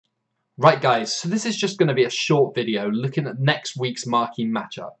Right guys, so this is just going to be a short video looking at next week's marquee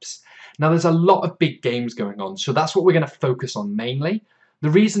matchups. Now there's a lot of big games going on, so that's what we're going to focus on mainly. The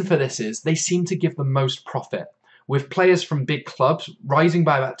reason for this is they seem to give the most profit, with players from big clubs rising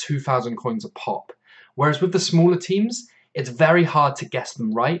by about 2,000 coins a pop. Whereas with the smaller teams, it's very hard to guess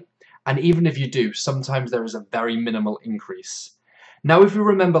them right, and even if you do, sometimes there is a very minimal increase. Now if you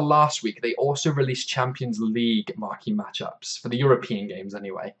remember last week, they also released Champions League marquee matchups, for the European games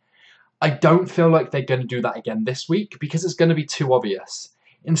anyway. I don't feel like they're going to do that again this week because it's going to be too obvious.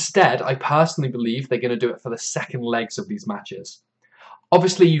 Instead, I personally believe they're going to do it for the second legs of these matches.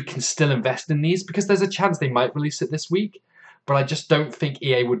 Obviously, you can still invest in these because there's a chance they might release it this week, but I just don't think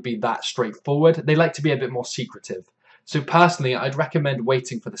EA would be that straightforward. They like to be a bit more secretive. So personally, I'd recommend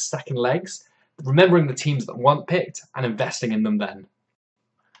waiting for the second legs, remembering the teams that weren't picked, and investing in them then.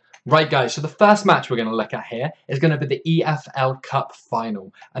 Right guys, so the first match we're going to look at here is going to be the EFL Cup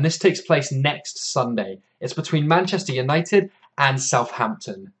final, and this takes place next Sunday. It's between Manchester United and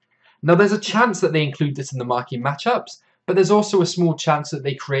Southampton. Now there's a chance that they include this in the marquee matchups, but there's also a small chance that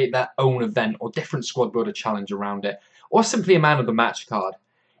they create their own event or different squad builder challenge around it, or simply a man of the match card.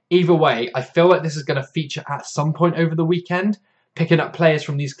 Either way, I feel like this is going to feature at some point over the weekend. Picking up players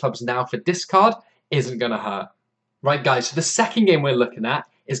from these clubs now for discard isn't going to hurt. Right guys, so the second game we're looking at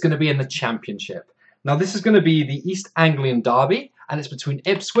is going to be in the Championship. Now this is going to be the East Anglian Derby, and it's between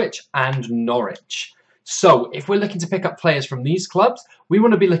Ipswich and Norwich. So if we're looking to pick up players from these clubs, we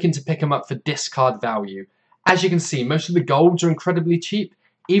want to be looking to pick them up for discard value. As you can see, most of the golds are incredibly cheap,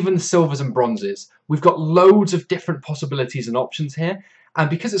 even the silvers and bronzes. We've got loads of different possibilities and options here, and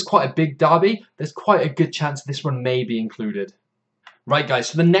because it's quite a big derby, there's quite a good chance this one may be included. Right guys,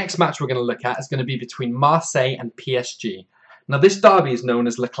 so the next match we're going to look at is going to be between Marseille and PSG. Now this derby is known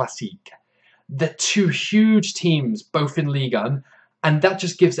as Le Classique. They're two huge teams, both in Ligue 1, and that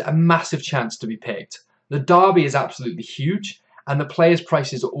just gives it a massive chance to be picked. The derby is absolutely huge, and the players'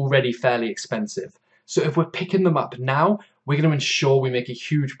 prices are already fairly expensive. So if we're picking them up now, we're going to ensure we make a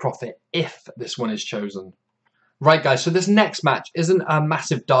huge profit if this one is chosen. Right guys, so this next match isn't a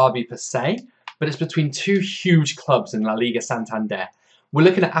massive derby per se, but it's between two huge clubs in La Liga Santander. We're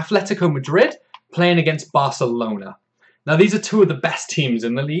looking at Atletico Madrid playing against Barcelona. Now these are two of the best teams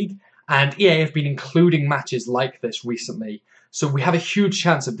in the league, and EA have been including matches like this recently, so we have a huge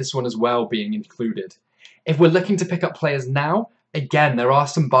chance of this one as well being included. If we're looking to pick up players now, again there are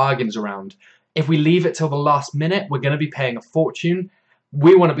some bargains around. If we leave it till the last minute, we're going to be paying a fortune.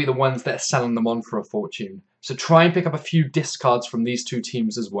 We want to be the ones that are selling them on for a fortune. So try and pick up a few discards from these two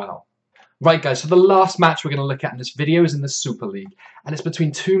teams as well. Right guys, so the last match we're going to look at in this video is in the Super League, and it's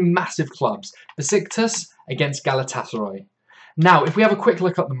between two massive clubs, Besiktas against Galatasaray. Now, if we have a quick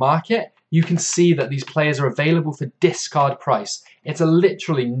look at the market, you can see that these players are available for discard price. It's a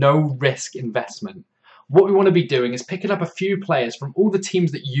literally no-risk investment. What we want to be doing is picking up a few players from all the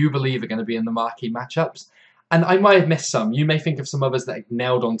teams that you believe are going to be in the marquee matchups, and I might have missed some. You may think of some others that are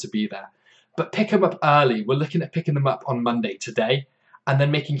nailed on to be there. But pick them up early. We're looking at picking them up on Monday, today, and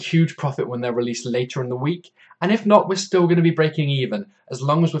then making huge profit when they're released later in the week. And if not, we're still going to be breaking even, as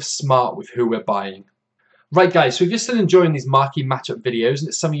long as we're smart with who we're buying. Right guys, so if you're still enjoying these marquee matchup videos and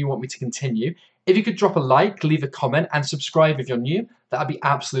it's something you want me to continue, if you could drop a like, leave a comment and subscribe if you're new, that'd be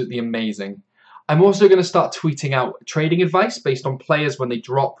absolutely amazing. I'm also going to start tweeting out trading advice based on players when they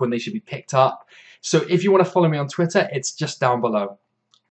drop, when they should be picked up. So if you want to follow me on Twitter, it's just down below.